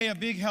a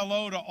big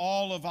hello to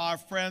all of our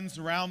friends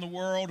around the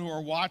world who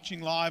are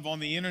watching live on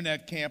the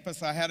internet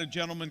campus. I had a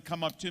gentleman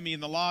come up to me in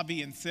the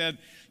lobby and said,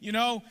 you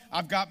know,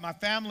 I've got my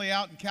family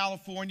out in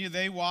California.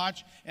 They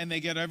watch, and they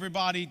get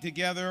everybody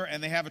together,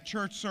 and they have a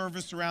church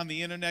service around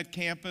the internet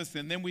campus.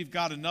 And then we've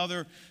got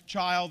another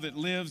child that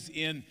lives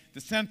in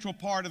the central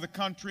part of the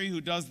country who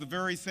does the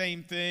very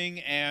same thing.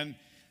 And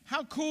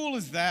how cool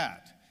is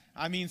that?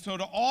 I mean, so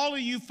to all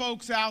of you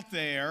folks out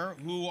there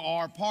who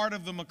are part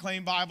of the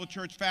McLean Bible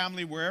Church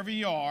family, wherever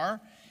you are,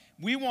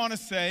 we want to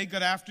say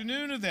good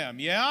afternoon to them,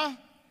 yeah?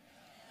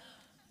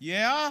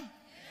 Yeah?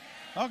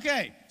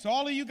 Okay, so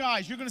all of you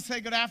guys, you're going to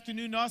say good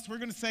afternoon to us. We're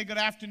going to say good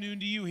afternoon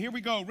to you. Here we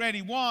go.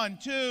 Ready? 1,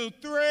 2,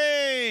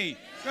 3.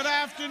 Good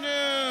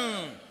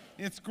afternoon.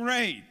 It's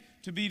great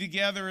to be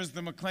together as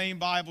the McLean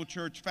Bible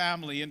Church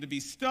family and to be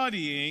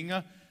studying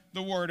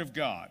the Word of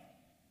God.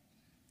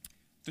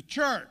 The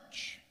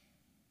church.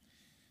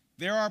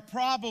 There are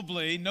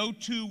probably no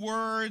two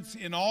words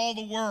in all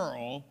the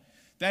world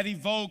that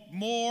evoke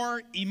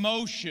more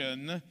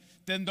emotion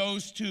than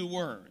those two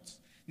words.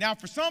 Now,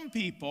 for some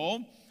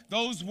people,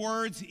 those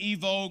words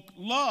evoke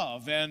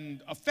love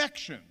and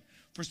affection.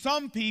 For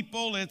some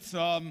people, it's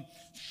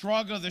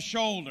shrug of the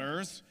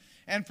shoulders.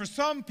 And for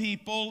some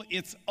people,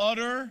 it's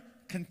utter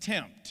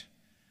contempt.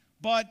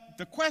 But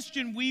the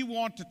question we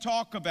want to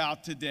talk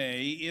about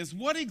today is,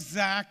 what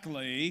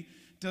exactly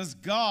does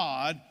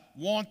God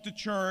want the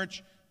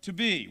church to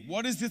be?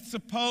 What is it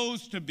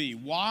supposed to be?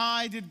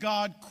 Why did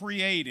God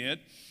create it?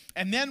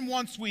 And then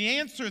once we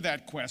answer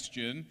that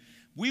question,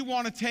 we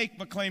want to take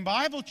McLean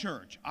Bible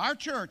Church, our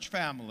church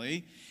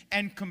family,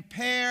 and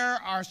compare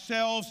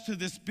ourselves to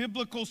this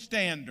biblical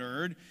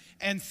standard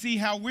and see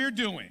how we're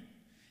doing.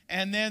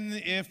 And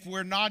then if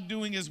we're not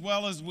doing as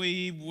well as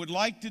we would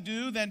like to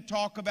do, then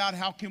talk about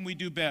how can we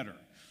do better.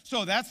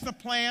 So that's the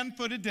plan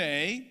for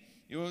today.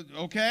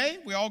 Okay?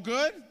 We all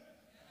good?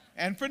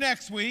 And for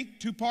next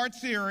week, 2-part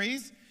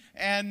series.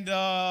 And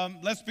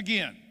let's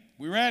begin.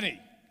 We ready?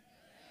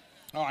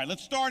 All right,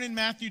 let's start in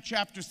Matthew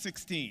chapter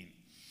 16.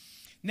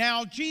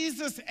 Now,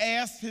 Jesus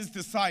asked his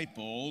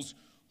disciples,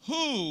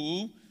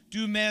 "Who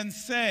do men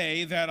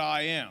say that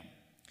I am?"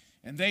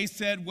 And they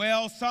said,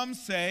 "Well, some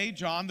say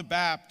John the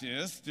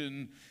Baptist,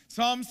 and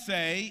some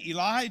say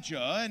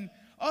Elijah, and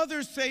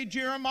others say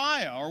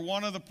Jeremiah or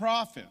one of the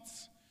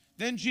prophets."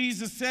 Then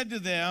Jesus said to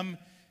them,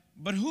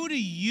 "But who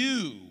do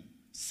you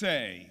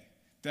say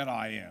that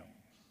I am?"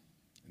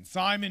 And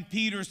Simon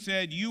Peter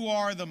said, "You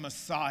are the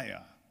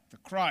Messiah, the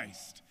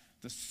Christ,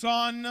 the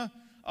Son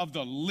of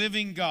the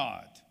living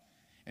God."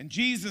 And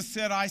Jesus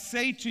said, "I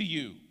say to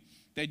you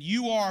that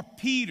you are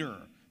Peter,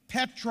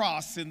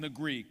 Petros in the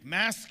Greek,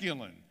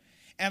 masculine,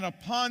 and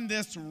upon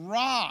this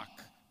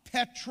rock,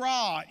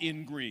 Petra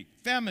in Greek,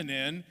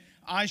 feminine,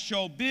 I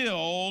shall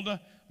build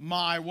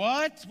my"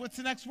 what? What's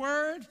the next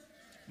word?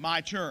 My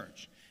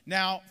church.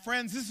 Now,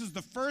 friends, this is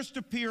the first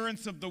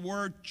appearance of the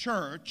word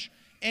church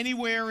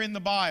anywhere in the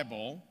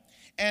Bible,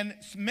 and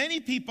many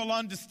people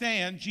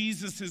understand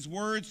Jesus'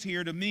 words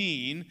here to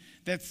mean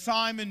that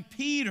Simon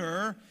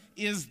Peter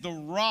is the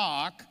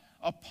rock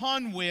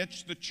upon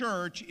which the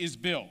church is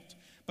built.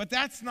 But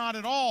that's not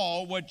at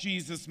all what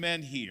Jesus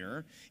meant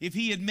here. If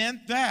he had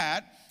meant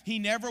that, he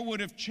never would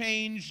have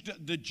changed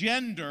the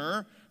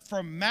gender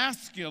from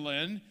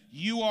masculine,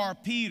 "You are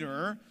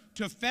Peter,"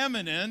 to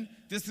feminine,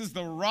 "This is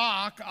the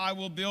rock I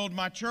will build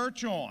my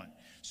church on."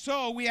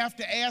 So we have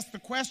to ask the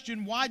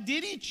question, why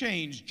did he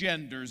change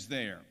genders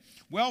there?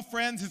 Well,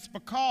 friends, it's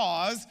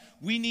because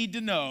we need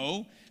to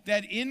know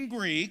that in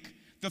Greek,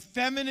 the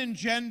feminine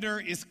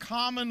gender is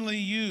commonly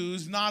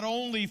used not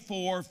only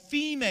for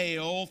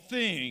female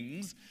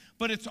things,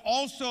 but it's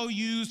also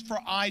used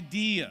for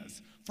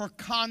ideas, for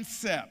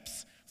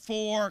concepts,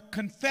 for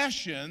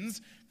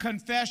confessions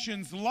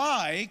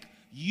like,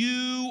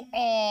 "You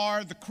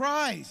are the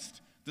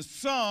Christ, the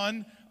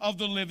Son of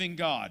the living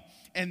God."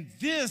 And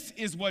this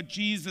is what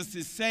Jesus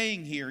is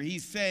saying here.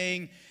 He's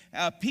saying,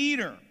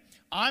 Peter,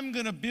 I'm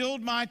going to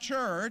build my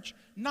church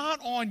not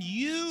on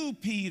you,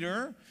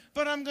 Peter,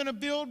 but I'm going to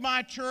build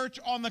my church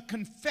on the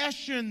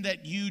confession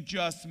that you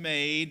just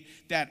made,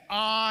 that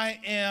I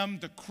am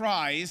the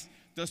Christ,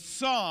 the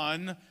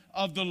Son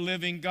of the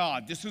living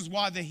God. This is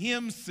why the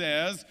hymn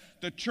says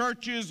the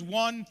church's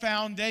one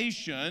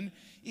foundation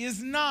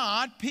is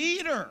not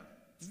Peter.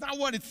 It's not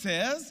what it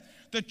says.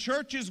 The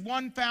church's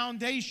one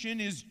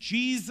foundation is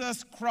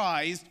Jesus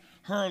Christ,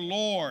 her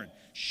Lord.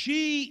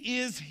 She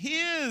is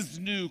his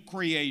new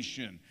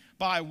creation.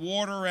 By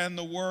water and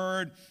the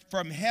word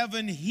from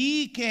heaven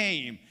he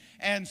came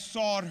and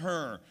sought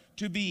her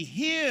to be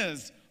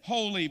his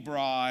holy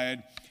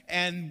bride,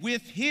 and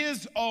with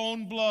his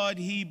own blood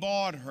he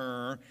bought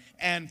her,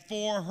 and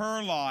for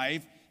her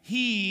life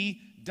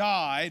he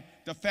died.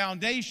 The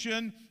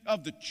foundation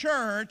of the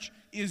church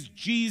is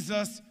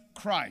Jesus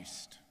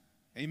Christ.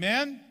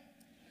 Amen?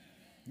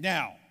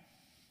 Now,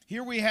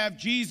 here we have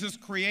Jesus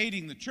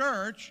creating the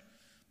church,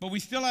 but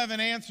we still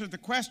haven't answered the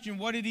question,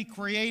 what did he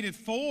create it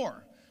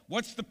for?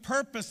 What's the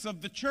purpose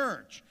of the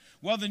church?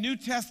 Well, the New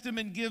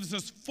Testament gives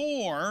us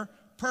 4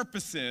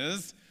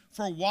 purposes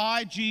for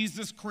why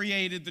Jesus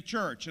created the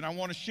church, and I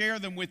want to share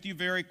them with you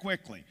very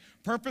quickly.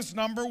 Purpose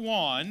number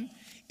one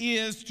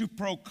is to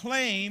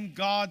proclaim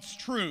God's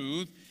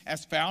truth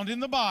as found in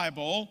the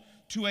Bible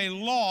to a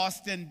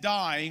lost and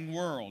dying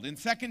world. In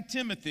 2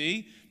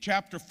 Timothy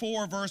chapter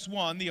 4, verse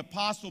 1, the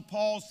Apostle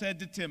Paul said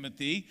to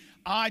Timothy,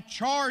 I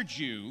charge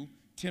you,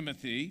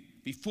 Timothy,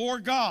 before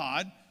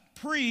God,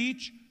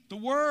 preach the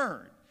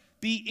word.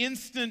 Be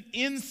instant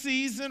in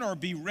season, or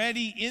be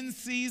ready in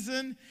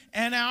season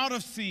and out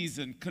of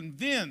season.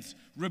 Convince,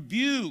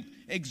 rebuke,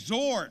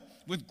 exhort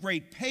with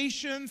great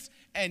patience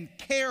and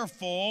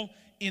careful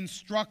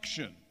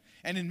instruction.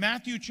 And in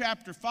Matthew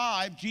chapter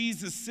 5,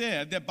 Jesus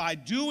said that by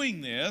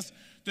doing this,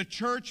 the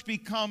church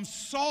becomes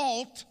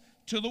salt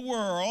to the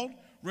world,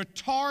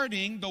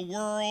 retarding the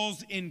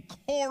world's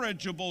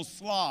incorrigible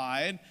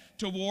slide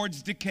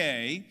towards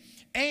decay.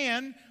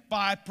 And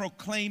by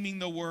proclaiming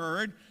the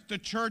word, the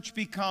church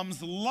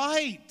becomes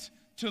light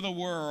to the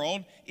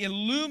world,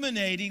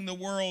 illuminating the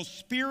world's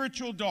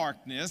spiritual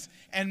darkness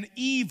and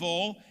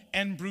evil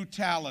and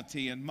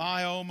brutality. And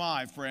my, oh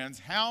my, friends,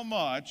 how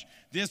much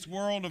this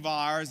world of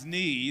ours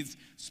needs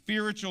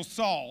spiritual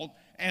salt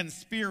and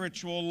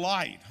spiritual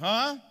light,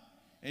 huh?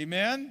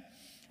 Amen?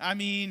 I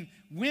mean,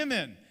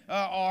 women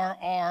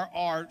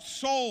are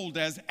sold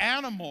as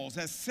animals,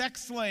 as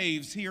sex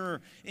slaves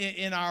here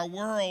in our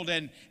world,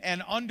 and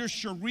under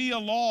Sharia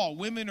law,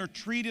 women are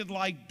treated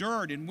like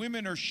dirt, and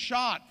women are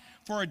shot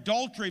for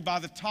adultery by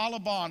the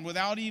Taliban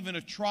without even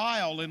a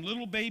trial, and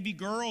little baby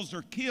girls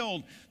are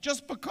killed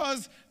just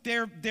because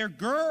they're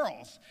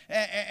girls.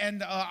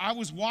 And I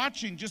was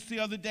watching just the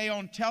other day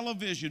on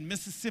television,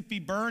 Mississippi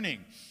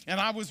Burning, and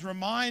I was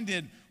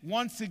reminded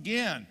once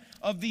again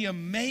of the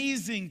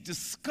amazing,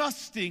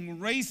 disgusting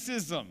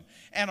racism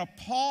and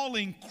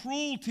appalling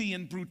cruelty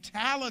and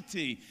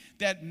brutality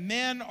that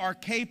men are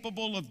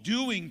capable of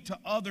doing to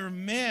other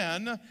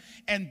men.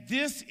 And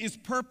this is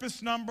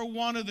purpose number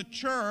one of the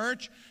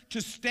church,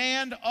 to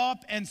stand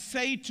up and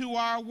say to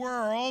our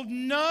world,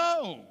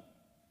 no,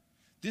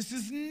 this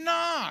is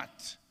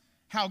not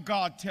how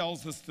God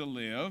tells us to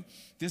live.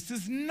 This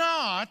is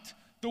not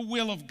the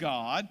will of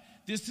God.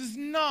 This is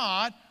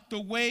not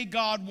the way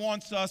God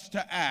wants us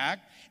to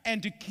act,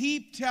 and to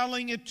keep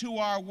telling it to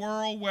our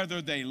world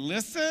whether they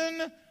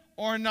listen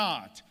or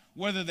not,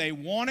 whether they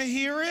want to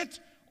hear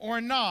it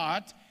or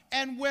not,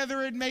 and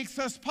whether it makes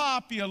us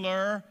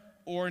popular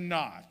or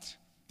not.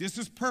 This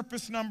is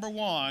purpose number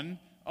one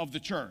of the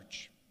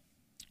church.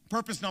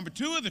 Purpose number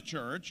two of the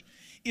church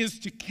is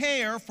to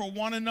care for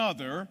one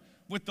another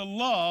with the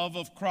love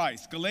of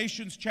Christ.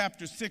 Galatians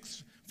chapter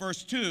 6,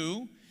 verse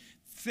 2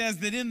 says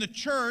that in the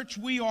church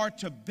we are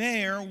to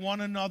bear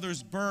one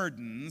another's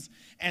burdens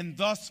and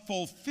thus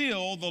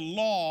fulfill the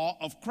law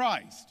of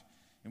Christ.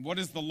 And what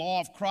is the law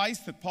of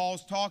Christ that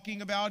Paul's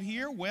talking about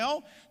here?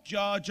 Well,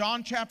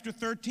 John chapter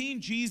 13,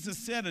 Jesus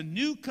said, a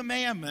new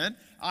commandment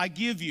I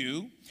give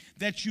you,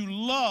 that you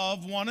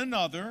love one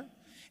another.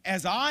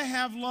 As I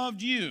have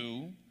loved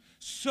you,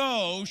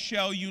 so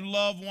shall you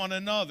love one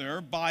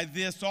another. By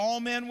this all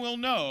men will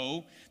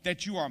know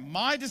that you are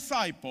my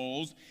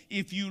disciples,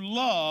 if you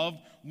love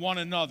one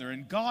another.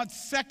 And God's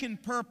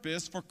second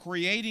purpose for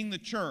creating the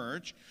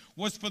church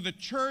was for the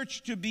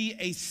church to be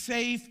a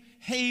safe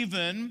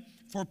haven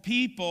for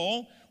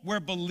people where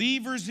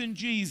believers in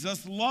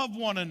Jesus love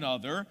one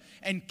another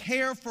and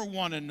care for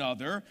one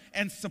another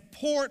and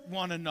support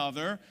one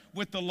another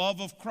with the love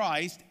of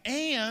Christ,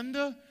 and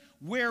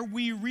where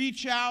we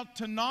reach out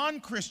to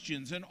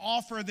non-Christians and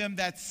offer them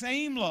that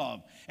same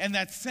love and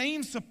that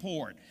same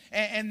support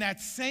and that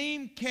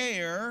same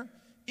care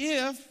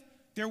if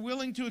they're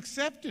willing to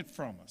accept it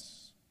from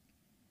us.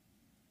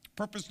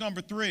 Purpose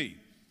number three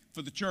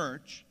for the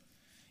church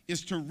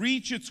is to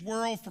reach its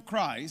world for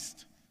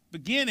Christ,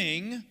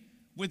 beginning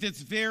with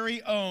its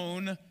very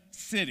own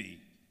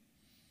city.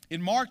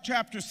 In Mark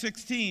chapter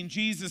 16,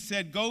 Jesus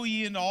said, go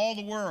ye into all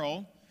the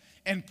world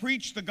and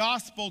preach the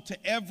gospel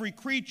to every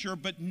creature.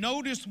 But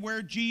notice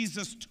where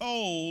Jesus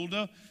told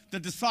the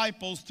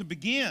disciples to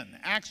begin.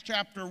 Acts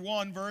chapter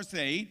 1, verse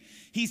 8,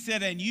 he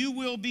said, and you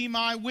will be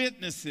my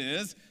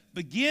witnesses,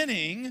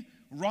 beginning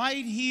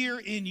right here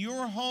in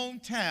your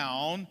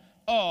hometown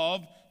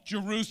of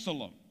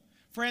Jerusalem.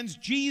 Friends,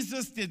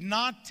 Jesus did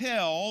not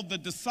tell the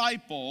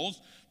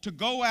disciples to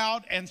go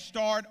out and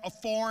start a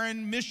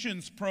foreign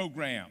missions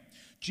program.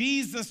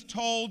 Jesus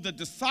told the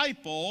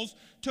disciples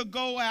to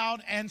go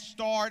out and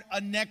start a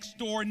next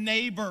door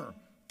neighbor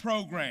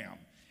program.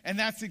 And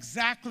that's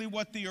exactly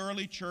what the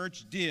early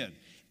church did.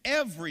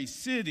 Every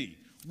city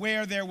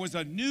where there was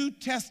a New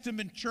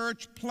Testament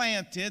church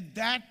planted,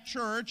 that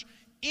church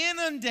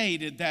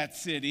inundated that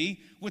city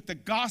with the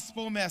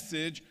gospel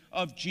message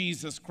of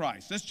Jesus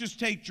Christ. Let's just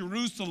take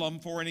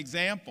Jerusalem for an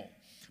example.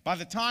 By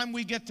the time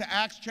we get to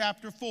Acts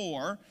chapter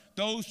 4,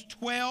 those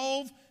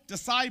 12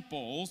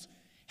 disciples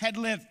had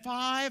led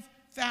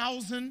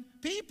 5,000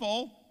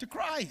 people to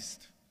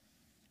Christ.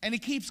 And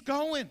it keeps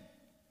going.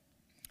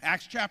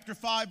 Acts chapter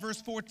 5,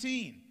 verse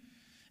 14.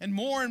 And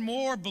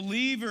more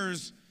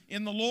believers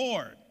in the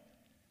Lord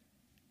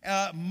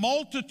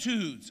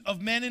multitudes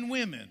of men and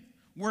women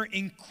were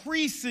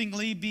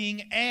increasingly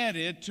being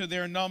added to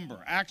their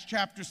number. Acts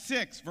chapter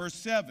 6, verse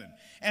 7.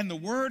 And the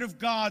word of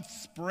God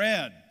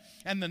spread,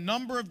 and the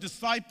number of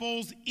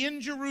disciples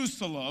in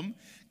Jerusalem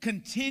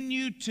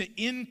continued to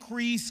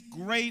increase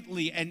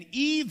greatly, and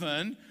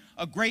even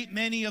a great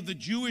many of the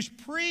Jewish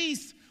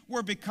priests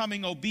were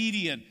becoming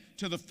obedient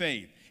to the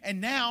faith. And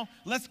now,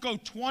 let's go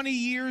 20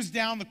 years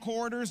down the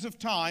corridors of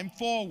time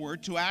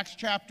forward to Acts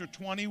chapter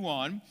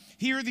 21.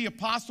 Here the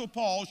Apostle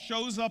Paul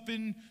shows up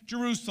in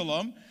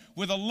Jerusalem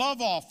with a love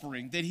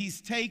offering that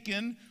he's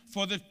taken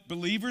for the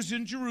believers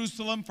in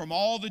Jerusalem from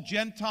all the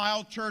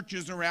Gentile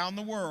churches around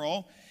the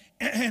world.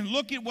 And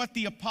look at what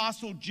the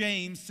Apostle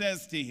James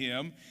says to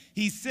him.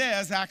 He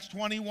says, Acts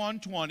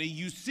 21:20,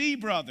 you see,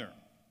 brother,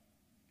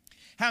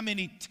 how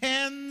many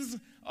tens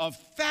of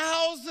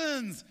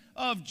thousands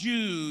of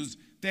Jews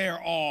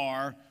there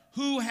are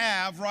who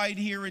have right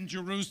here in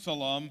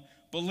Jerusalem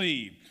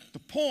believed. The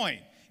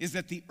point is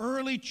that the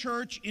early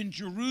church in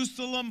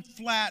Jerusalem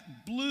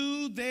flat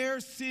blew their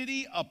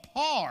city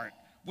apart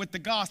with the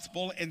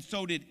gospel, and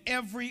so did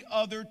every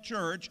other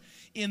church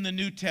in the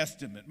New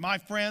Testament. My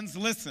friends,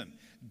 listen,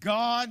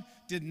 God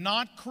did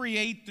not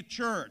create the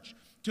church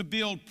to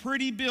build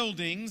pretty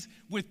buildings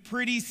with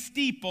pretty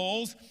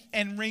steeples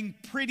and ring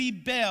pretty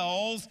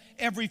bells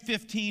every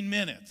 15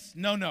 minutes.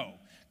 No.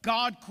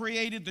 God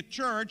created the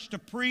church to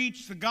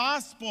preach the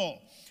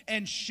gospel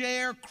and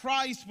share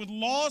Christ with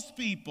lost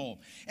people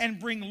and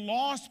bring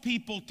lost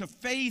people to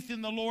faith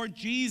in the Lord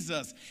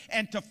Jesus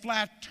and to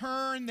flat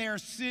turn their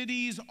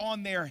cities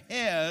on their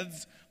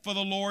heads for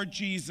the Lord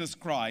Jesus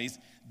Christ.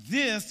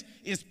 This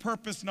is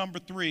purpose number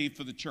 3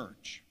 for the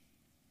church.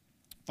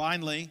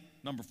 Finally,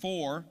 number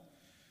 4,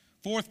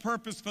 fourth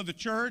purpose for the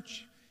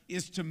church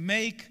is to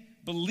make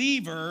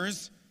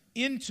believers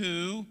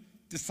into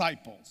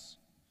disciples.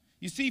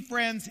 You see,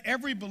 friends,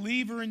 every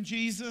believer in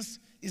Jesus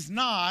is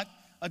not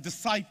a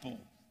disciple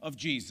of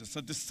Jesus.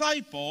 A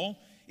disciple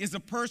is a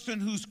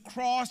person who's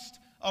crossed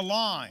a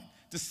line.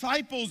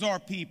 Disciples are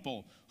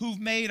people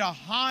who've made a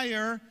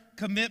higher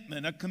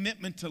commitment, a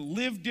commitment to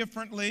live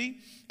differently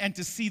and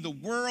to see the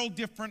world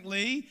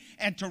differently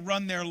and to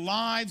run their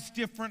lives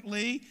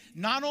differently,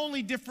 not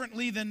only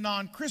differently than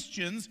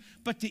non-Christians,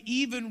 but to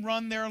even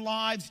run their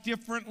lives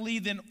differently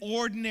than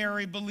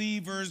ordinary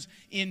believers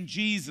in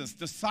Jesus.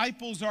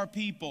 Disciples are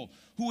people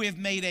who have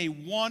made a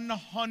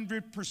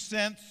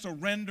 100%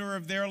 surrender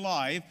of their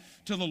life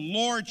to the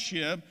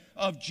lordship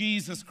of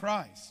Jesus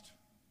Christ.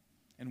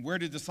 And where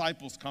did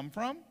disciples come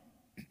from?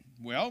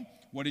 Well,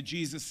 what did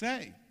Jesus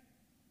say?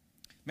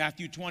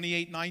 Matthew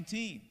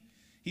 28:19.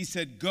 He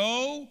said,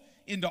 go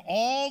into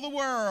all the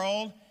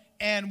world,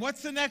 and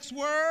what's the next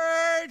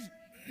word?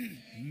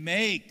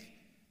 Make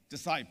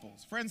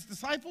disciples. Friends,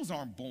 disciples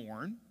aren't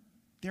born.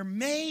 They're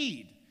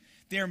made.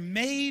 They're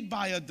made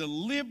by a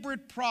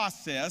deliberate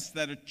process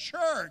that a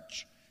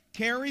church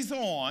carries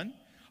on,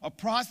 a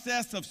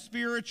process of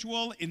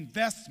spiritual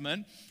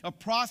investment, a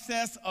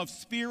process of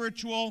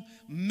spiritual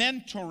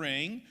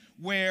mentoring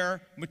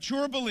where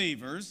mature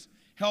believers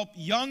help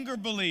younger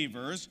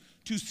believers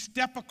to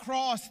step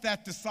across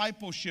that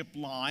discipleship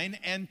line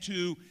and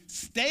to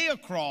stay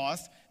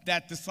across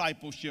that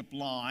discipleship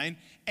line,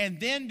 and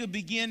then to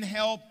begin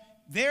help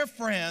their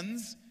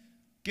friends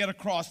get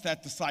across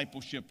that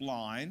discipleship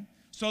line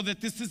so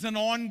that this is an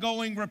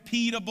ongoing,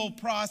 repeatable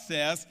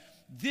process.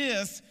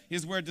 This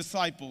is where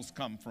disciples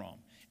come from.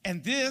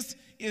 And this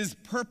is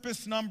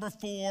purpose number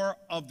 4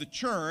 of the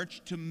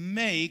church, to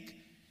make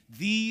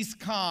these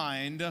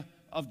kind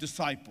of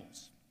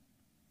disciples.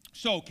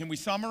 So, can we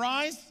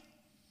summarize?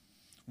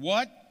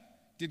 What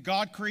did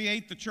God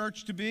create the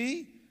church to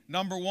be?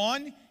 Number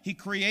 1, He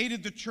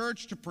created the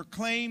church to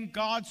proclaim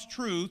God's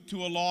truth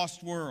to a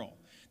lost world.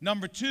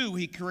 Number 2,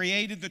 He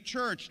created the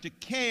church to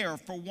care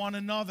for one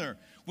another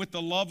with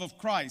the love of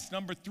Christ.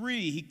 Number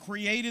 3, He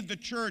created the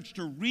church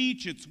to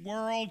reach its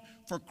world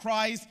for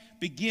Christ,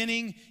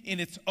 beginning in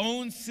its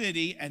own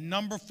city. And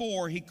number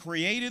 4, He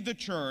created the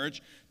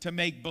church to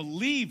make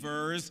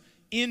believers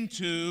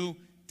into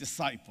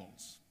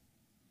disciples.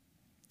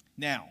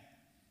 Now,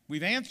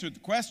 we've answered the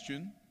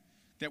question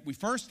that we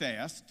first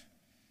asked,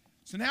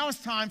 so now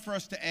it's time for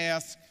us to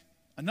ask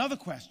another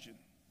question.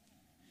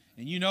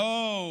 And you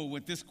know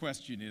what this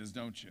question is,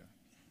 don't you?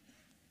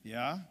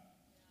 Yeah?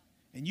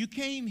 And you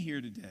came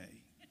here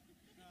today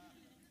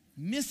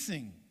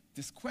missing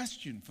this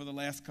question for the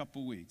last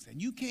couple weeks. And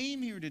you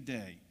came here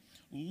today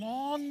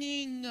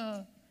longing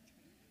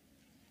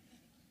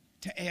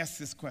to ask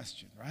this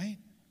question, right?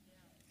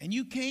 And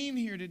you came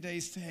here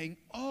today saying,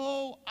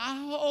 oh, I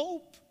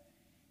hope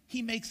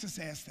he makes us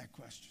ask that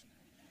question.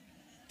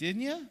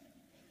 Didn't you?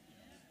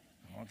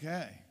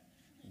 Okay.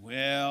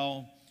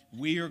 Well,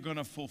 we are going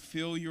to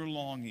fulfill your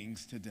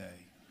longings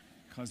today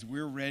because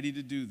we're ready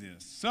to do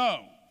this. So,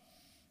 all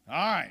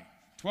right,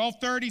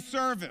 12:30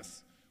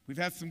 service. We've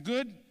had some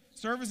good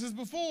services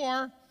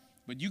before,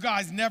 but you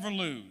guys never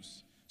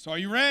lose. So are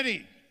you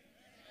ready?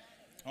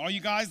 All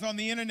you guys on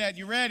the internet,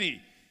 you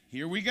ready?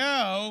 Here we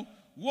go.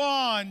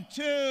 1,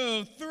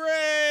 2,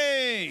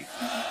 3.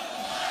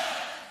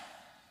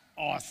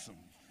 Awesome.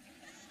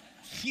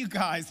 You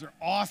guys are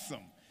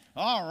awesome.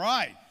 All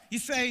right. You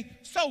say,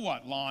 so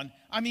what, Lon?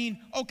 I mean,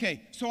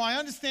 okay, so I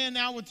understand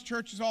now what the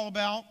church is all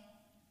about.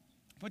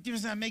 What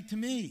difference does that make to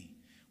me?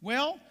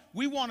 Well,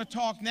 we want to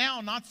talk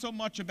now not so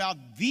much about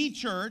the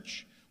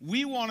church.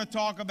 We want to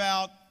talk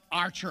about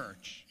our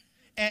church.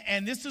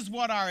 And this is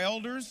what our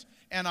elders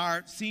and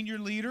our senior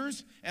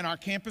leaders and our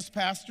campus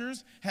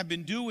pastors have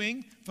been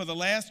doing for the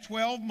last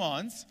 12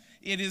 months.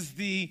 It is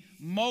the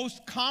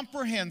most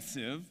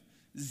comprehensive,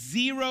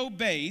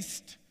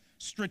 zero-based,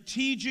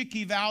 strategic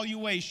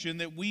evaluation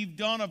that we've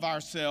done of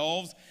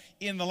ourselves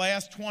in the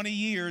last 20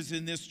 years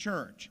in this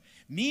church.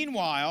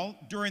 Meanwhile,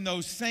 during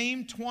those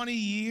same 20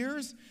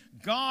 years,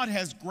 God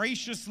has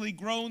graciously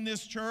grown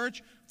this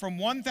church from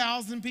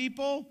 1,000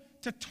 people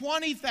to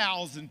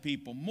 20,000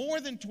 people, more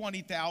than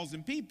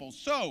 20,000 people.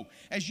 So,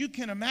 as you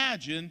can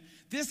imagine,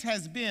 this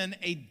has been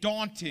a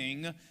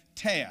daunting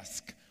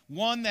task,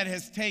 one that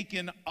has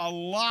taken a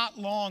lot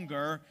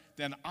longer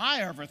than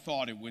I ever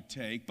thought it would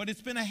take, but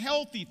it's been a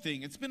healthy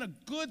thing, it's been a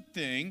good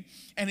thing,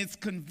 and it's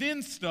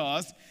convinced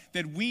us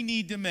that we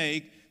need to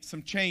make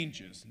some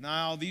changes.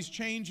 Now, these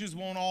changes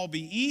won't all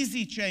be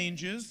easy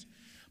changes,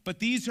 but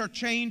these are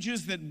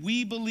changes that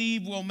we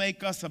believe will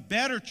make us a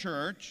better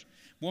church,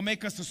 will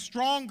make us a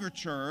stronger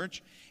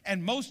church,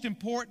 and most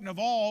important of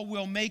all,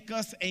 will make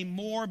us a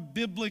more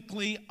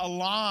biblically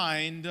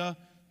aligned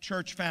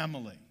church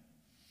family.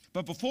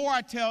 But before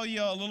I tell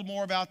you a little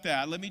more about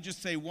that, let me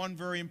just say one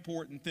very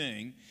important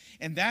thing,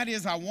 and that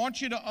is I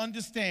want you to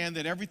understand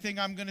that everything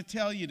I'm going to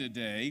tell you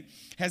today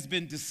has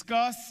been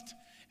discussed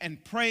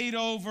and prayed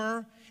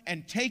over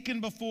and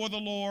taken before the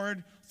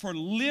Lord for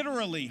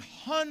literally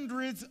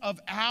hundreds of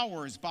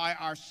hours by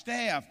our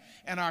staff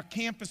and our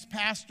campus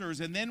pastors,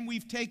 and then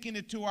we've taken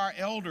it to our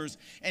elders,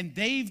 and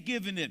they've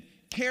given it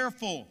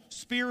careful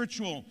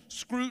spiritual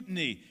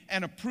scrutiny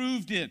and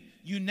approved it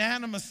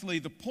unanimously.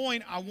 The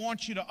point I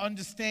want you to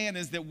understand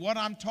is that what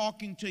I'm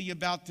talking to you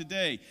about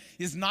today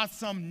is not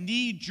some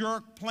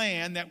knee-jerk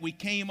plan that we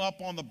came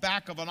up on the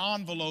back of an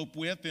envelope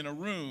with in a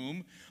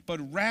room, but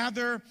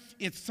rather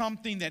it's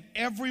something that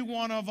every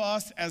one of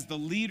us as the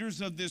leaders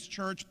of this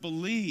church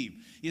believe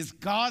is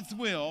God's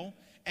will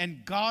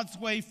and God's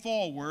way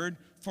forward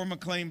for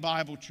McLean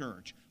Bible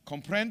Church.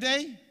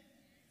 Comprende?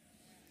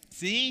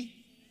 See?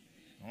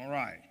 All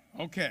right.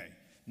 Okay.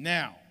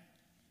 Now,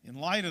 in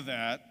light of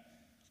that,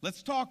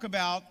 let's talk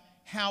about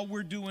how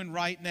we're doing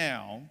right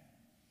now,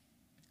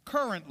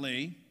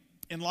 currently,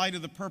 in light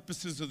of the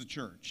purposes of the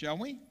church, shall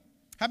we?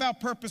 How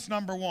about purpose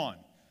number 1?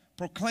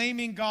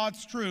 Proclaiming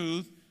God's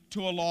truth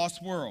to a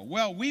lost world.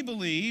 Well, we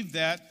believe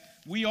that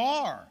we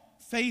are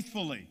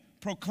faithfully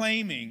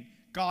proclaiming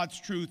God's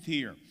truth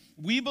here.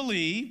 We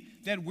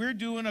believe that we're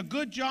doing a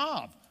good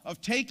job of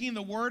taking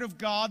the Word of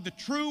God, the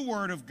true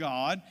Word of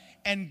God,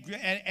 and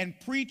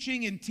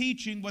preaching and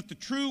teaching what the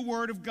true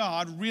Word of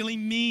God really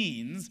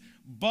means.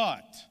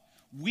 But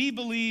we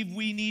believe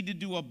we need to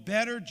do a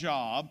better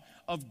job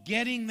of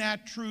getting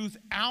that truth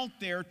out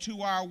there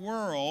to our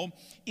world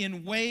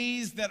in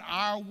ways that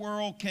our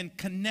world can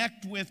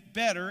connect with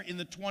better in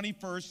the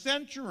 21st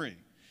century.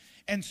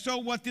 And so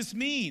what this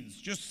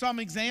means, just some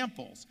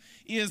examples,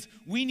 is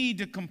we need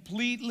to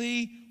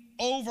completely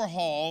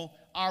overhaul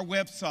our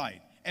website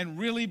and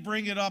really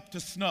bring it up to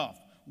snuff.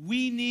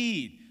 We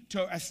need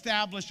to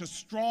establish a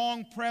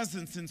strong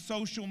presence in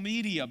social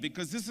media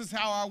because this is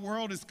how our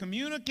world is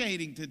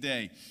communicating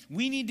today.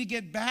 We need to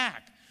get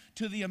back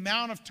to the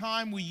amount of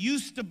time we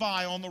used to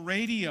buy on the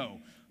radio,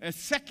 a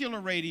secular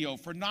radio,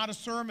 for Not a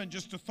Sermon,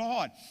 Just a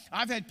Thought.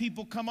 I've had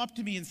people come up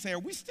to me and say, are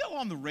we still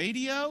on the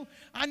radio?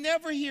 I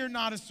never hear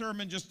Not a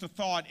Sermon, Just a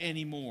Thought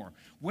anymore.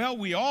 Well,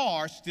 we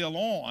are still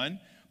on.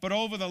 But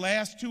over the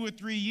last 2 or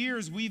 3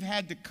 years, we've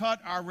had to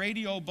cut our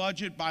radio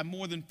budget by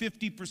more than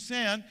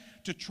 50%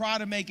 to try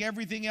to make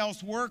everything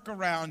else work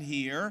around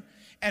here.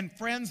 And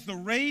friends, the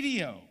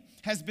radio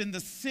has been the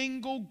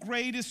single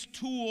greatest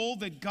tool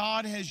that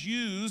God has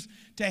used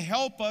to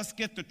help us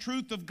get the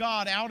truth of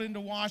God out into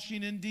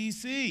Washington,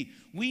 D.C.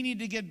 We need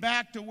to get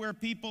back to where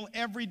people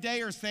every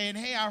day are saying,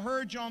 hey, I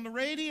heard you on the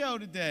radio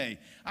today.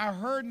 I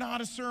heard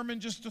Not a Sermon,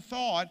 Just a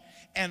Thought.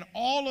 And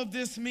all of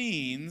this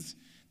means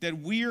that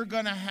we are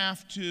going to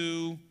have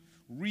to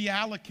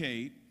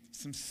reallocate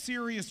some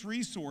serious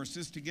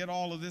resources to get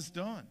all of this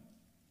done.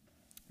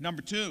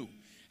 Number 2,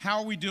 how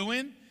are we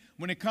doing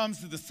when it comes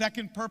to the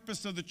second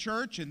purpose of the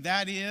church, and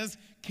that is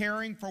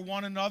caring for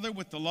one another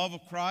with the love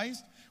of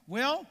Christ?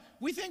 Well,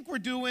 we think we're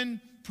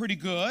doing pretty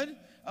good,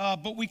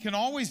 but we can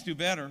always do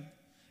better.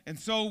 And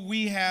so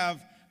we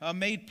have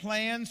made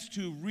plans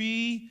to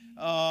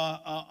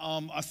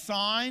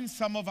assign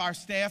some of our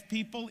staff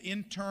people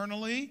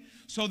internally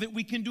so that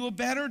we can do a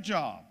better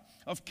job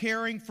of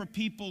caring for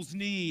people's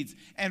needs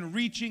and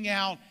reaching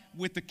out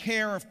with the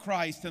care of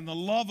Christ and the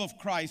love of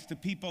Christ to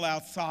people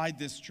outside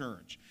this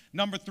church.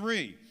 Number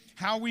 3,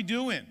 how are we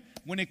doing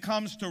when it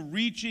comes to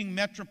reaching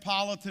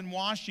metropolitan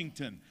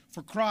Washington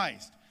for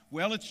Christ?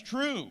 Well, it's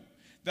true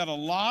that a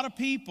lot of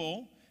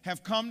people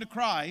have come to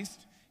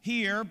Christ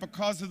here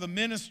because of the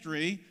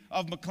ministry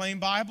of McLean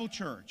Bible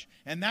Church.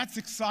 And that's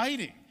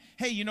exciting.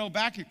 Hey, you know,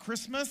 back at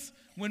Christmas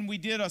when we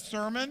did a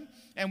sermon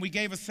and we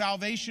gave a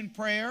salvation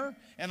prayer,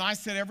 and I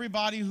said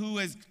everybody who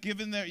has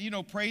given their,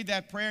 prayed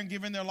that prayer and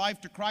given their life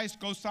to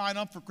Christ, go sign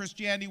up for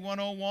Christianity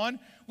 101.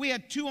 We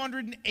had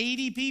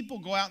 280 people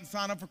go out and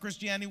sign up for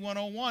Christianity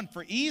 101.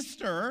 For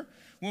Easter,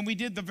 when we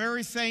did the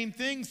very same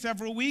thing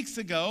several weeks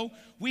ago,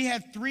 we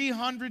had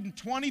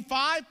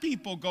 325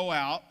 people go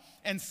out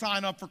and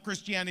sign up for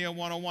Christianity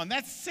 101.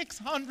 That's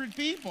 600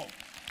 people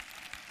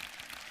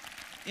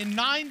in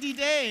 90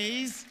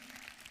 days.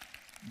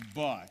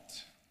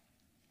 But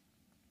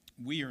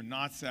we are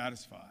not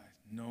satisfied.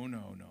 No.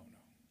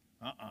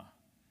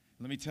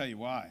 Let me tell you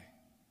why.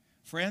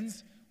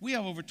 Friends, we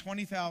have over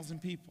 20,000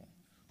 people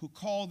who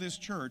call this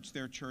church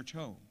their church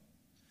home.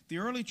 The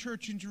early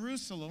church in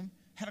Jerusalem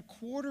had a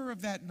quarter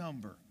of that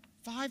number,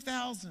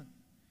 5,000.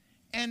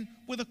 And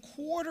with a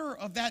quarter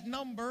of that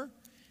number,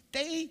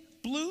 they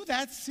blew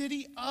that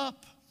city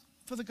up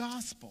for the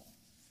gospel.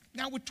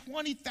 Now with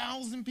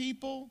 20,000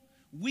 people,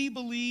 we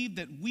believe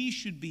that we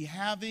should be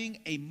having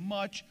a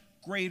much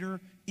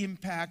greater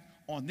impact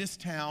on this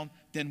town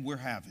than we're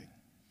having.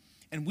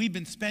 And we've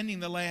been spending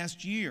the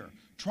last year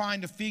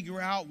trying to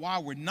figure out why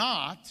we're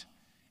not,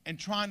 and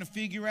trying to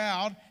figure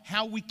out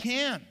how we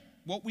can,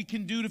 what we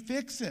can do to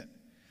fix it.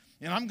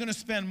 And I'm going to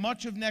spend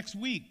much of next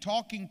week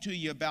talking to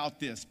you about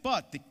this.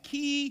 But the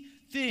key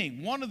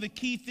thing, one of the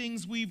key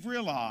things we've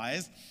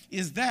realized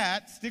is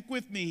that, stick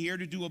with me here,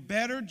 to do a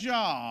better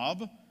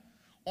job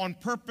on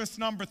purpose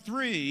number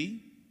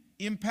 3,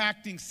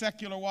 impacting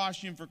secular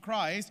Washington for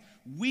Christ,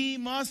 we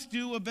must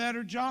do a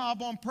better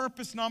job on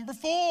purpose number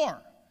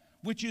 4,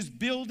 which is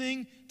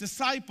building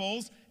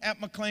disciples at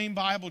McLean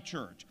Bible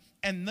Church.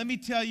 And let me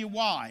tell you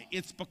why.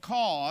 It's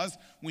because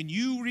when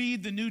you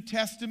read the New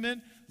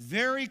Testament,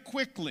 very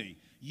quickly,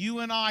 you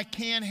and I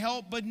can't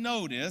help but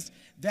notice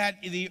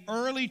that the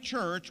early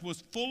church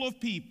was full of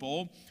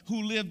people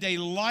who lived a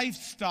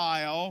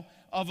lifestyle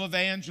of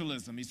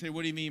evangelism. You say,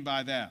 what do you mean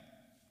by that?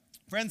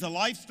 Friends, a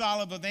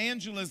lifestyle of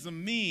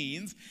evangelism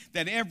means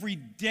that every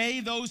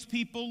day those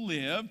people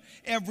lived,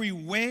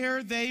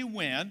 everywhere they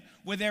went,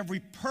 with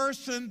every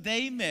person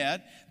they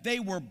met,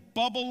 they were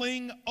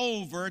bubbling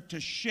over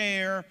to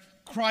share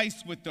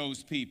Christ with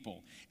those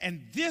people.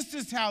 And this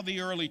is how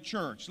the early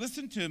church,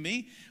 listen to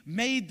me,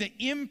 made the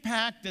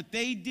impact that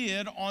they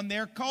did on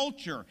their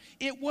culture.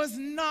 It was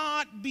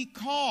not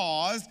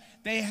because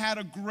they had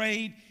a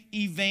great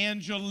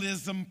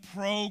evangelism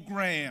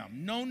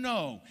program.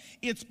 No.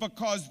 It's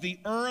because the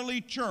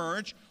early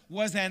church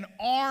was an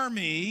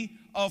army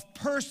of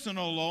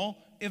personal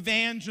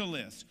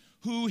evangelists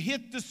who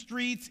hit the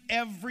streets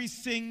every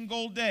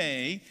single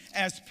day,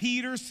 as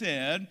Peter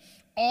said,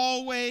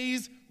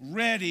 always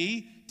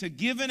ready to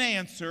give an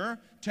answer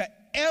to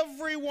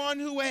everyone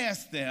who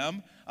asked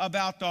them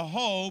about the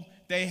hope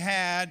they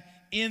had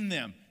in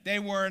them. They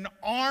were an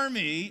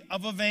army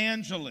of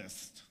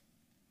evangelists.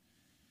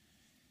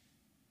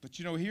 But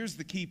here's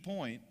the key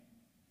point.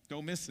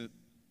 Don't miss it.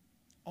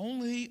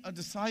 Only a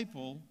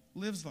disciple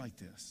lives like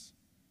this.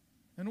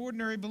 An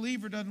ordinary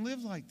believer doesn't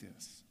live like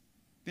this.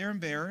 They're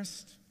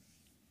embarrassed,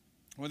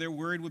 or they're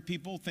worried what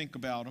people think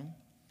about them,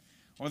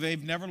 or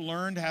they've never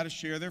learned how to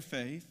share their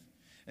faith,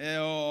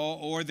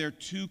 or they're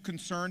too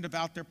concerned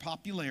about their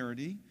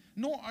popularity.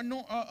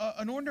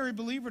 An ordinary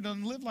believer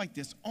doesn't live like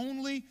this.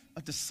 Only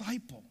a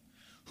disciple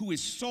who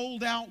is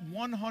sold out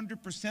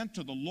 100%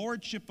 to the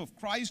lordship of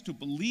Christ, who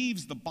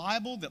believes the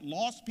Bible, that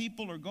lost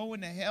people are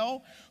going to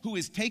hell, who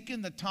has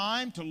taken the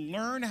time to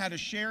learn how to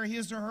share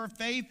his or her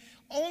faith.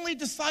 Only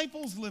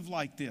disciples live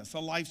like this, a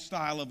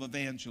lifestyle of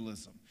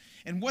evangelism.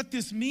 And what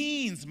this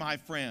means, my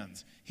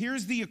friends,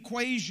 here's the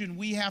equation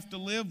we have to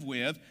live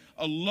with.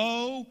 A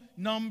low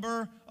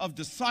number of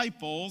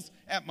disciples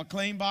at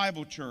McLean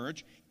Bible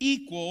Church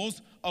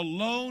equals a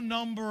low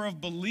number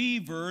of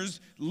believers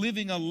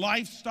living a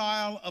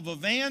lifestyle of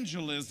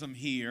evangelism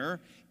here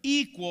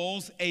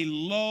equals a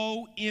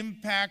low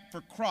impact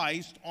for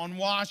Christ on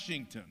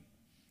Washington.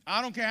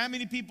 I don't care how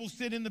many people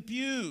sit in the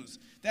pews.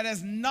 That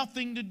has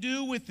nothing to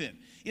do with it.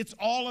 It's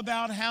all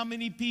about how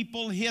many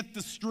people hit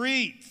the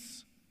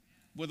streets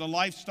with a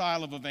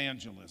lifestyle of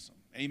evangelism.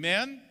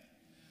 Amen?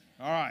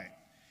 All right.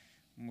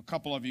 A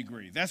couple of you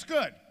agree. That's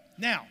good.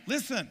 Now,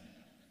 listen.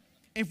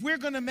 If we're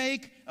going to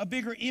make a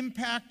bigger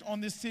impact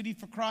on this city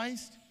for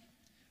Christ,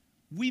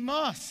 we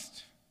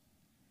must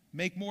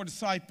make more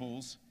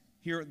disciples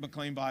here at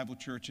McLean Bible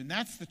Church. And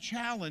that's the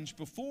challenge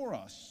before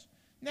us.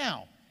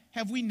 Now,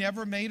 have we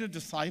never made a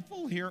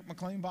disciple here at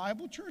McLean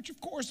Bible Church? Of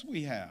course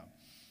we have.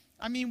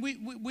 I mean,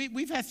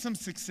 we've had some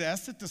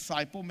success at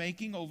disciple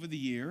making over the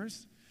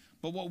years.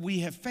 But what we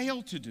have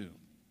failed to do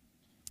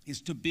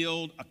is to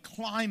build a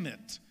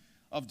climate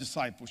of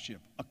discipleship,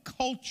 a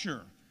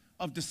culture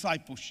of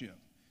discipleship.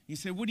 You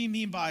say, what do you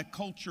mean by a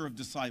culture of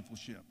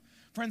discipleship?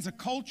 Friends, a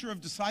culture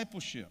of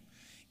discipleship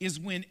is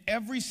when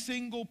every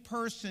single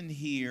person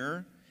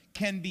here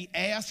can be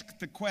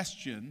asked the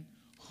question,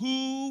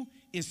 who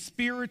is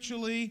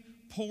spiritually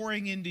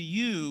pouring into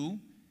you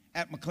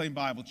at McLean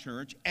Bible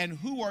Church, and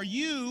who are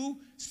you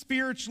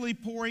spiritually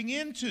pouring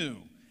into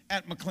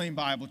at McLean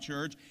Bible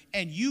Church?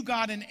 And you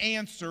got an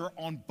answer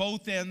on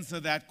both ends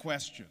of that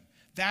question.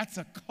 That's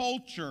a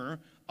culture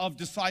of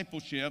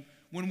discipleship,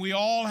 when we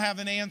all have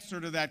an answer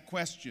to that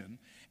question.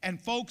 And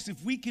folks,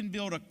 if we can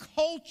build a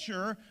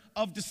culture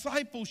of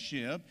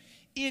discipleship,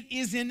 it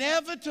is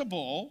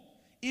inevitable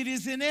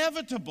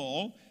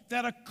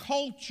that a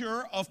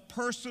culture of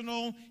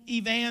personal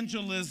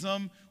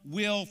evangelism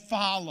will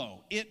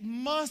follow. It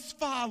must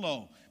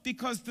follow,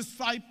 because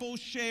disciples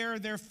share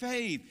their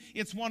faith.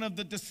 It's one of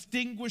the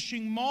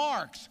distinguishing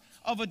marks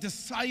of a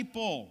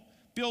disciple.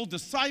 Build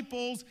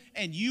disciples,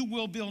 and you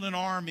will build an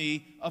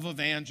army of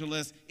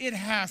evangelists. It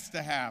has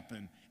to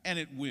happen, and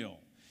it will.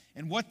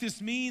 And what this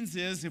means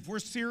is, if we're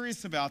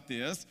serious about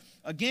this,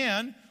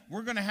 again,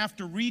 we're going to have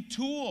to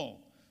retool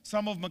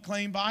some of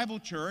McLean Bible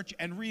Church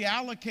and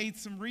reallocate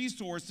some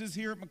resources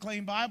here at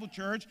McLean Bible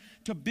Church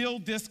to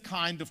build this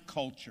kind of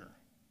culture.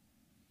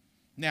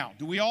 Now,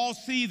 do we all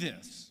see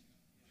this?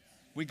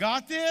 We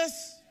got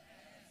this?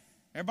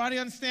 Everybody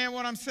understand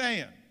what I'm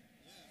saying?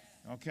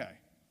 Okay.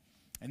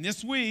 And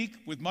this week,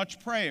 with much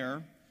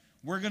prayer,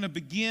 we're going to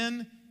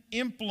begin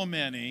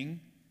implementing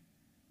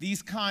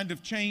these kind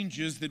of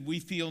changes that we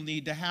feel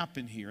need to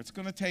happen here. It's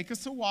going to take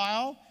us a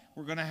while.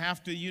 We're going to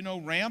have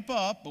to, ramp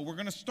up, but we're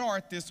going to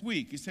start this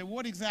week. You say,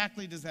 what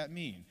exactly does that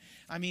mean?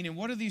 I mean, and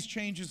what are these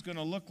changes going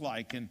to look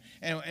like? And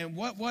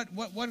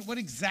what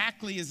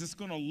exactly is this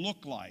going to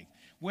look like?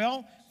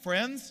 Well,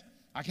 friends,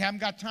 I haven't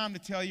got time to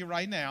tell you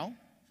right now.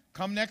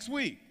 Come next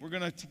week. We're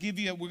going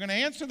to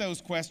answer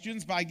those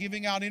questions by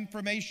giving out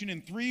information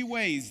in 3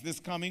 ways this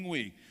coming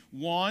week.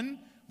 1,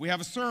 we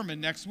have a sermon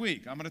next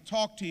week. I'm going to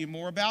talk to you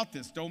more about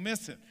this. Don't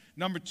miss it.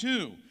 Number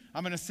 2,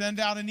 I'm going to send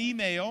out an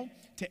email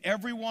to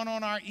everyone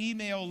on our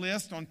email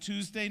list on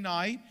Tuesday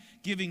night,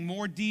 giving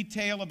more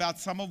detail about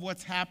some of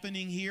what's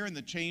happening here and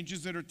the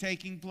changes that are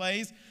taking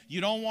place.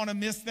 You don't want to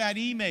miss that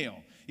email.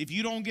 If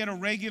you don't get a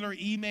regular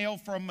email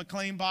from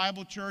McLean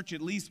Bible Church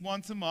at least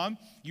once a month,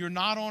 you're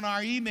not on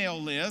our email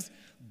list.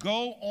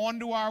 Go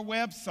onto our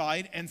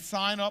website and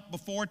sign up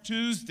before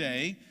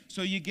Tuesday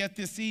so you get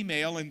this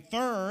email. And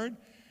third,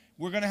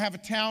 we're going to have a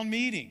town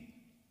meeting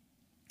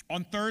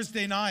on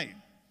Thursday night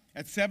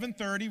at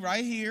 7:30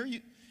 right here.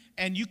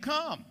 And you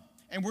come,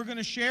 and we're going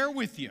to share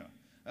with you.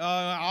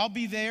 I'll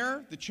be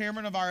there. The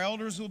chairman of our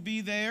elders will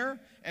be there,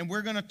 and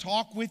we're going to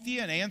talk with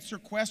you and answer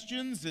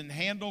questions and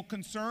handle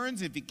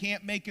concerns. If you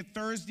can't make it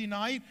Thursday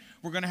night,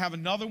 we're going to have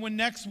another one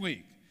next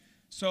week.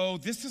 So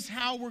this is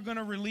how we're going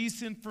to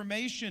release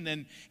information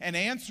and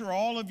answer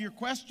all of your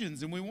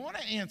questions, and we want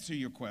to answer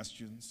your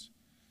questions.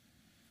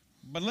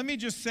 But let me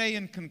just say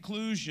in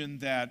conclusion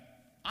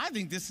that I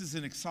think this is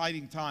an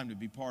exciting time to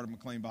be part of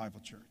McLean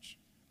Bible Church.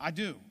 I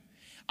do.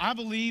 I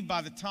believe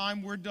by the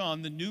time we're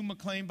done, the new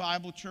McLean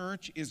Bible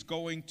Church is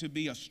going to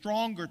be a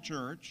stronger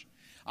church.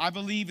 I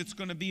believe it's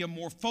going to be a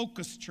more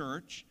focused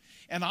church.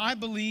 And I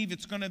believe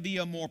it's going to be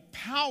a more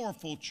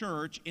powerful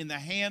church in the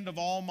hand of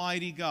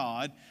Almighty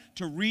God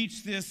to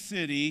reach this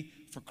city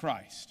for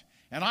Christ.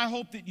 And I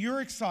hope that you're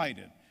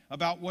excited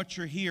about what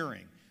you're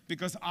hearing,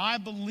 because I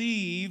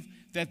believe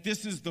that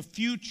this is the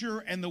future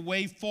and the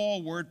way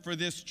forward for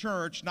this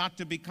church not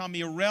to become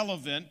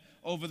irrelevant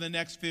over the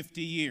next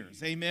 50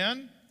 years.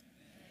 Amen?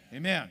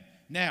 Amen.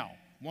 Now,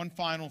 one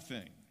final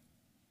thing.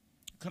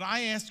 Could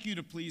I ask you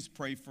to please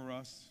pray for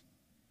us?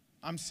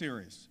 I'm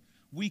serious.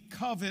 We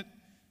covet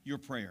your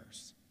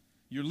prayers.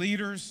 Your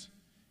leaders,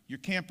 your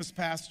campus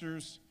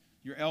pastors,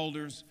 your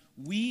elders.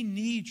 We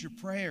need your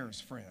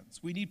prayers, friends.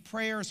 We need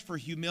prayers for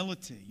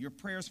humility, your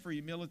prayers for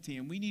humility,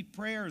 and we need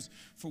prayers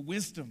for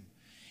wisdom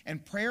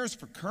and prayers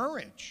for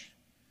courage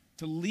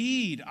to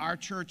lead our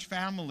church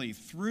family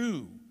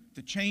through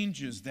the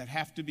changes that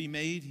have to be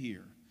made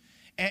here.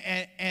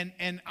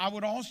 And I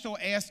would also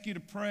ask you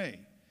to pray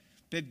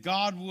that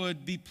God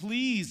would be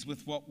pleased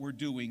with what we're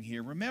doing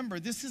here. Remember,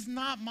 this is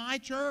not my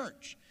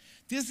church.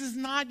 This is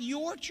not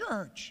your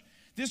church.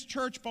 This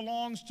church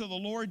belongs to the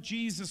Lord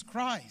Jesus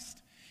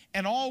Christ.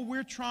 And all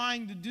we're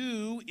trying to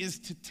do is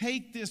to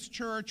take this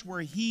church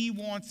where He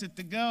wants it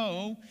to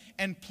go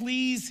and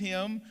please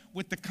Him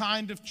with the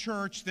kind of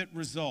church that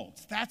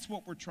results. That's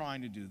what we're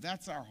trying to do.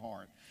 That's our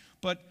heart.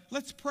 But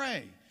let's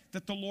pray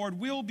that the Lord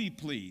will be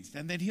pleased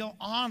and that He'll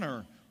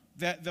honor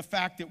the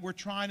fact that we're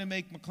trying to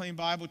make McLean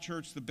Bible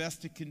Church the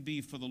best it can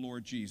be for the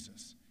Lord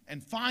Jesus.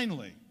 And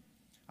finally,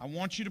 I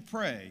want you to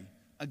pray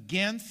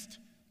against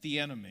the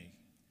enemy,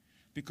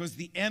 because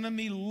the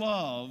enemy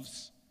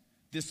loves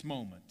this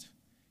moment.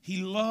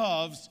 He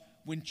loves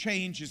when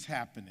change is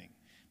happening,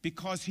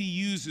 because he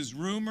uses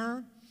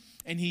rumor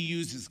and he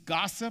uses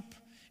gossip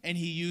and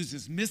he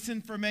uses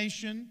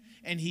misinformation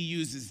and he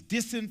uses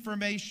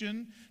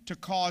disinformation to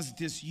cause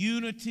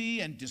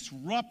disunity and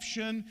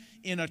disruption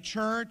in a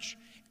church.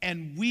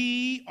 And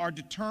we are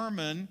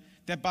determined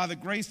that by the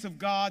grace of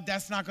God,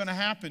 that's not going to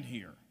happen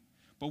here.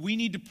 But we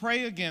need to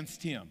pray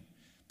against him,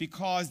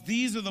 because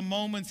these are the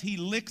moments he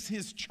licks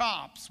his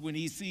chops when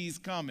he sees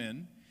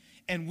coming.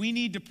 And we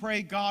need to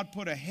pray, God,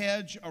 put a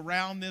hedge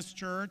around this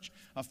church,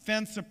 a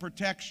fence of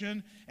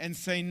protection, and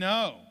say,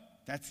 no,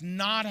 that's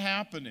not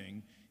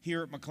happening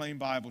here at McLean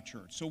Bible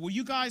Church. So will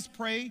you guys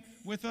pray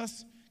with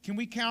us? Can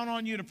we count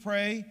on you to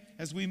pray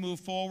as we move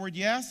forward?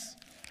 Yes?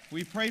 Will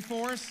you pray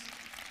for us?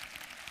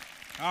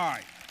 All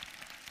right.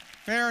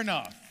 Fair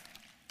enough.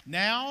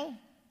 Now,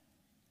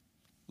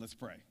 let's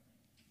pray.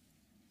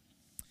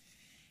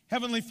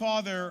 Heavenly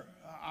Father,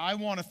 I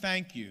want to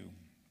thank you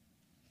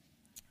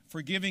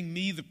for giving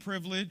me the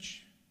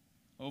privilege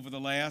over the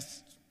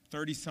last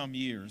 30-some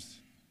years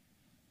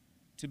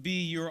to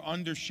be your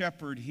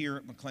under-shepherd here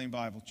at McLean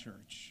Bible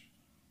Church.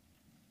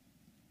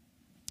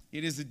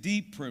 It is a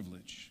deep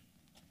privilege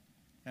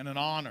and an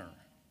honor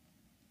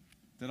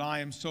that I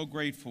am so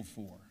grateful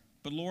for.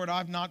 But Lord,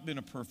 I've not been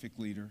a perfect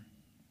leader,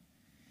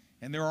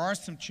 and there are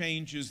some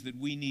changes that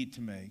we need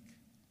to make.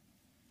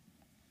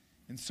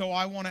 And so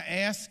I want to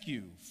ask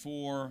you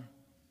for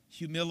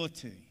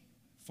humility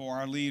for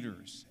our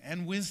leaders,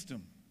 and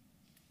wisdom,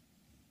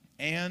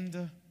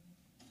 and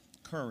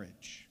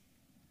courage.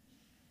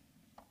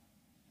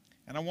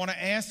 And I want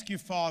to ask you,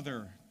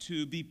 Father,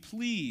 to be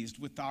pleased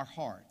with our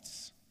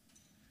hearts,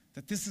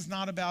 that this is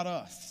not about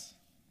us.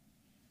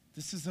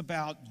 This is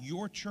about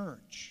your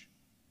church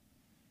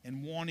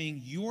and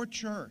wanting your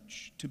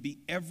church to be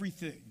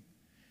everything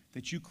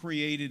that you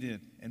created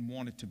it and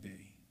want it to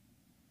be.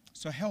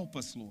 So help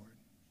us, Lord.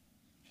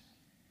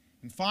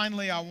 And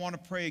finally, I want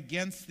to pray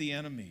against the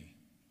enemy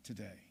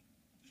today,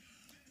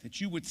 that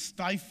you would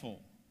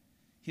stifle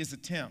his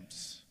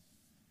attempts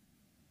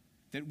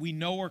that we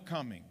know are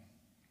coming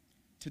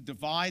to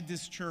divide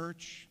this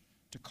church,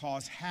 to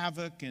cause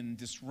havoc and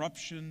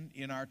disruption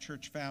in our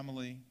church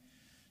family,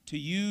 to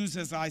use,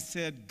 as I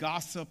said,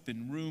 gossip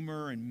and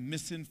rumor and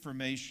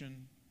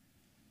misinformation.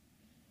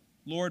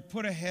 Lord,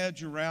 put a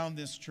hedge around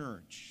this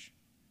church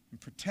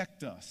and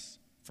protect us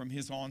from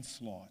his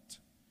onslaught,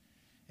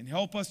 and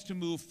help us to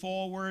move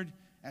forward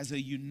as a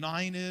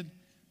united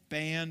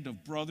band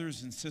of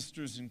brothers and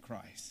sisters in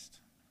Christ,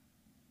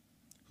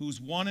 whose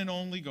one and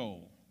only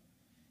goal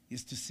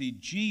is to see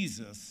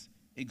Jesus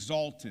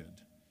exalted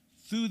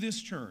through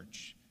this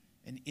church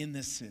and in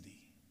this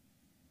city.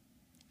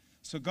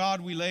 So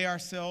God, we lay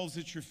ourselves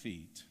at your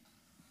feet,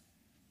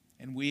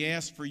 and we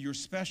ask for your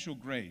special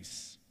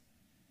grace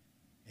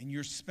and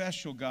your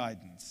special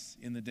guidance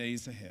in the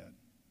days ahead.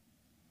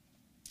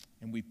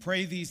 And we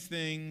pray these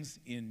things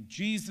in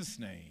Jesus'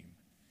 name.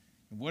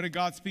 And what did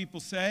God's people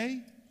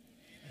say?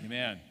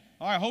 Amen.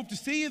 All right, hope to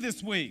see you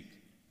this week.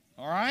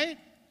 All right?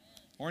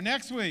 Or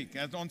next week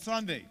on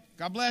Sunday.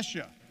 God bless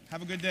you.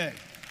 Have a good day.